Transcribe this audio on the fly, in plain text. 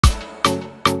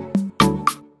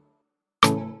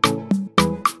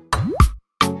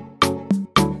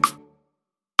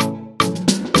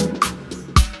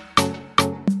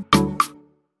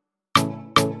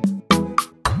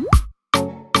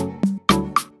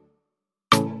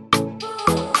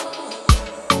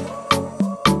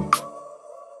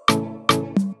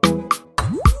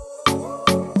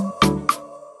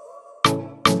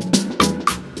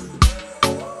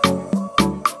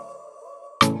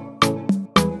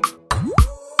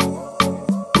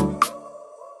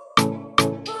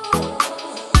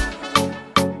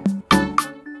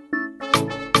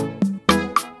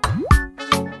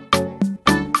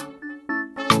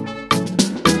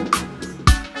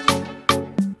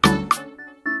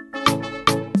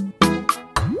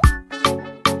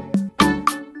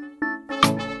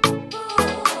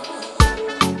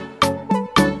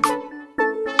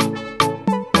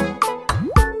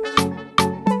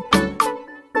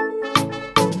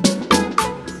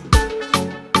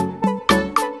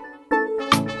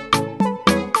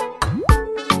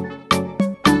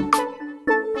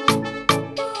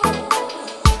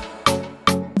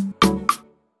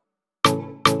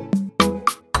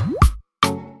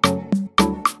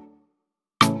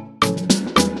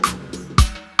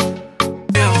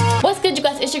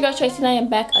your girl Tracy and I am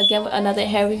back again with another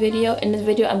hair video. In this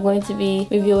video I'm going to be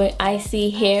reviewing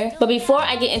Isee hair. But before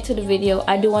I get into the video,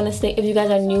 I do want to say if you guys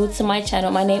are new to my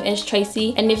channel, my name is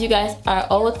Tracy, and if you guys are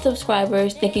old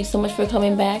subscribers, thank you so much for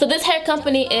coming back. So this hair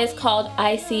company is called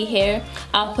Isee hair.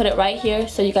 I'll put it right here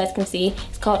so you guys can see.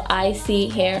 It's called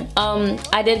Isee hair.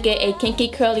 I did get a kinky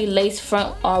curly lace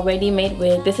front already made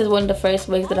wig. This is one of the first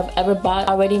wigs that I've ever bought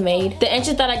already made. The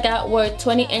inches that I got were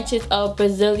 20 inches of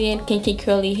Brazilian kinky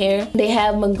curly hair. They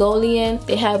have Mongolian,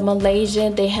 they have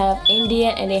Malaysian, they have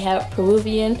Indian, and they have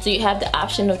Peruvian. So you have the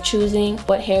option of choosing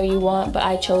what hair you want, but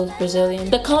I chose Brazilian.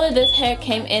 The color this hair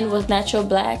came in was natural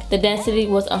black. The density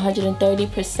was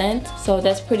 130%, so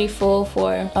that's pretty full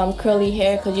for curly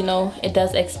hair because you know it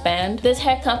does expand. This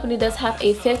hair company does have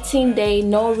a 15-day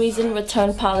no reason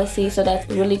return policy, so that's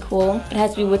really cool. It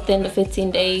has to be within the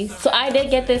 15 days. So I did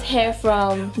get this hair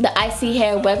from the Isee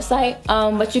hair website,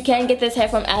 but you can get this hair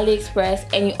from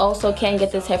AliExpress, and you also can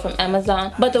get this hair from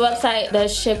Amazon, but the website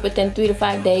does ship within 3 to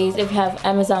 5 days. If you have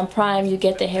Amazon Prime, you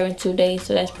get the hair in 2 days,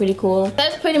 so that's pretty cool.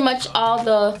 That's pretty much all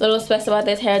the little specs about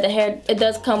this hair. The hair, it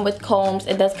does come with combs,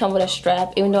 it does come with a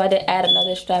strap, even though I did add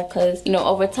another strap because you know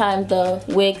over time the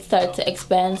wig started to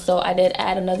expand, so I did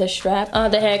add another strap.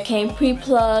 The hair came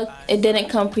pre-plugged. It didn't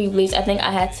come pre-bleached. I think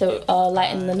I had to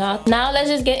lighten the knot. Now let's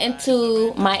just get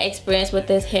into my experience with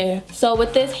this hair. So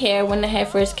with this hair, when the hair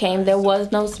first came, there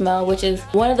was no smell, which is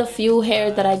one of the few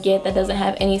hairs that I get that doesn't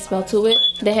have any smell to it.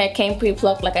 The hair came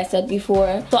pre-plucked like I said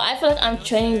before. So I feel like I'm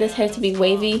training this hair to be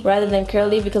wavy rather than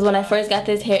curly, because when I first got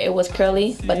this hair it was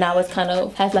curly, but now it's kind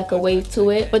of has like a wave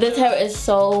to it. But this hair is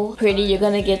so pretty. You're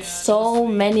gonna get so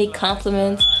many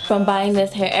compliments from buying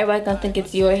this hair. Everybody's gonna think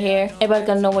it's your hair. Everybody's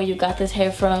gonna know where you got this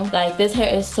hair from. Like, this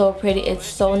hair is so pretty. It's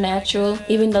so natural.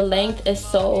 Even the length is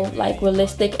so like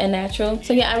realistic and natural.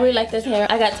 So yeah, I really like this hair.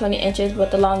 I got 20 inches,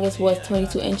 but the longest was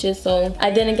 22 inches, so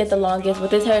I didn't get the longest. But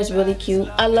this hair is really cute.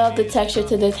 I love the texture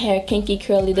to this hair, kinky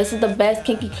curly. This is the best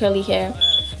kinky curly hair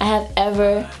I have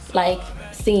ever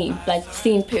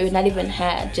seen period, not even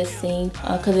had, just seen,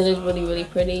 because it is really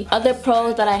pretty. Other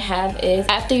pros that I have is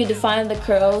after you define the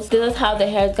curls, this is how the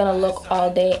hair is gonna look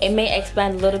all day. It may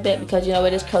expand a little bit because you know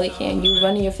it is curly hair and you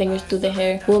running your fingers through the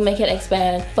hair will make it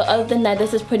expand, but other than that,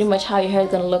 this is pretty much how your hair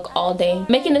is gonna look all day.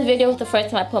 Making this video was the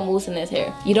first time I put mousse in this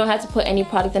hair. You don't have to put any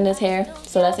product in this hair,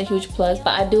 so that's a huge plus,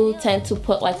 but I do tend to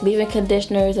put like leave-in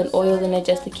conditioners and oils in it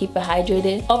just to keep it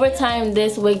hydrated. Over time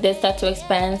this wig did start to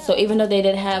expand, so even though they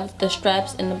did have the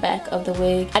straps in the back of the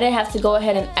wig, I didn't have to go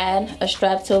ahead and add a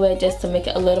strap to it just to make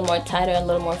it a little more tighter and a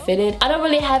little more fitted. I don't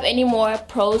really have any more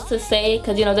pros to say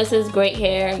because you know this is great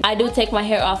hair. I do take my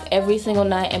hair off every single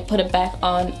night and put it back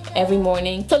on every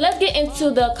morning. So let's get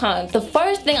into the cons. The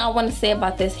first thing I want to say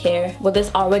about this hair with this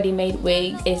already made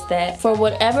wig is that for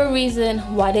whatever reason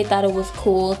why they thought it was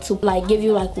cool to like give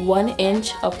you like 1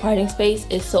 inch of parting space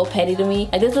is so petty to me.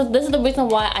 Like this is the reason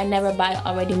why I never buy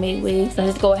already made wigs. I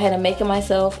just go ahead and make it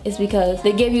myself. It's because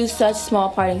they give you such small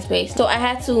parting space. So I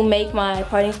had to make my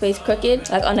parting space crooked,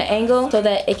 like on an angle, so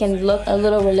that it can look a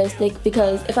little realistic,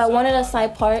 because if I wanted a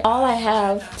side part, all I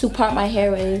have to part my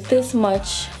hair is this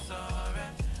much.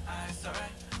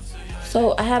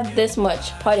 So I have this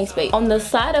much parting space. On the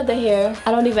side of the hair,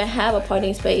 I don't even have a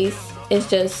parting space. It's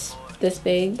just this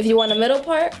big. If you want a middle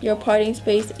part, your parting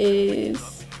space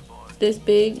is this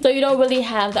big. So you don't really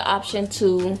have the option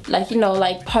to like, you know,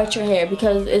 like part your hair,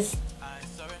 because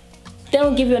they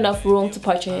don't give you enough room to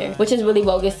part your hair, which is really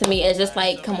bogus to me. It's just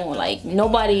like, come on, like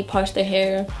nobody parts their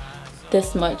hair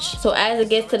this much. So as it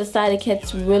gets to the side, it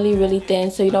gets really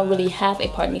thin, so you don't really have a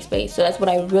parting space. So that's what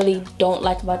I really don't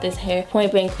like about this hair.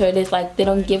 Point blank clear, this like they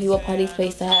don't give you a parting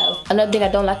space to have. Another thing I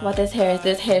don't like about this hair is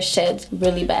this hair sheds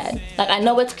really bad. Like I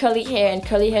know it's curly hair and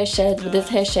curly hair sheds, but this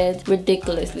hair sheds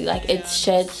ridiculously. Like it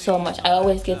sheds so much. I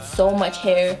always get so much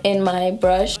hair in my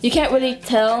brush. You can't really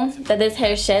tell that this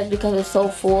hair sheds because it's so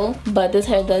full, but this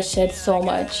hair does shed so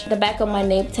much. The back of my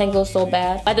nape tangles so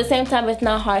bad. At the same time, it's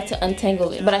not hard to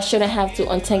untangle it, but I shouldn't have to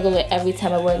untangle it every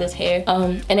time I wear this hair,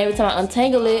 and every time I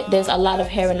untangle it there's a lot of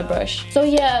hair in the brush. So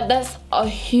yeah, that's a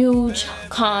huge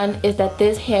con, is that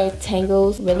this hair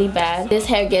tangles really bad. This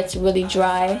hair gets really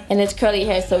dry, and it's curly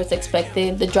hair, so it's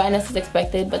expected. The dryness is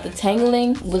expected, but the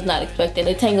tangling was not expected.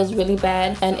 It tangles really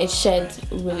bad and it sheds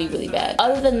really bad.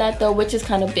 Other than that though, which is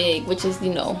kind of big, which is,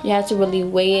 you know, you have to really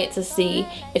weigh it to see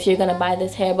if you're gonna buy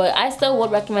this hair, but I still would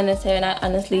recommend this hair, and I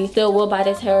honestly still will buy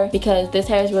this hair because this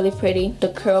hair is really pretty. The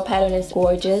curl pattern and it's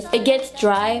gorgeous. It gets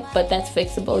dry, but that's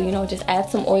fixable, you know, just add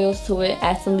some oils to it,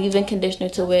 add some leave-in conditioner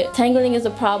to it. Tangling is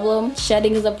a problem,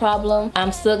 shedding is a problem.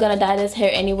 I'm still gonna dye this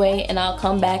hair anyway, and I'll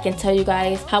come back and tell you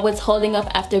guys how it's holding up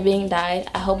after being dyed.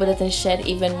 I hope it doesn't shed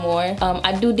even more.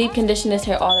 I do deep condition this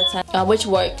hair all the time, which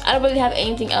worked. I don't really have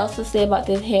anything else to say about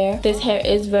this hair. This hair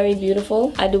is very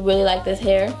beautiful. I do really like this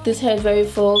hair. This hair is very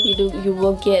full. You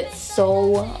will get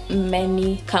so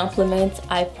many compliments.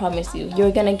 I promise you.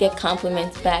 You're gonna get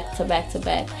compliments back to back to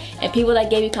back. And people that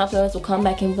gave you compliments will come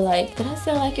back and be like, did I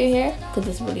still like your hair? Because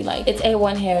it's really light. It's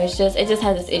A1 hair. It just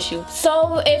has this issue.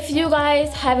 So if you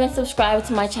guys haven't subscribed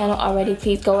to my channel already,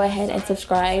 please go ahead and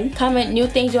subscribe. Comment new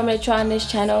things you want me to try on this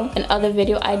channel and other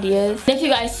video ideas. Thank you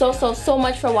guys so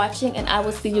much for watching, and I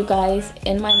will see you guys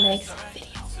in my next video.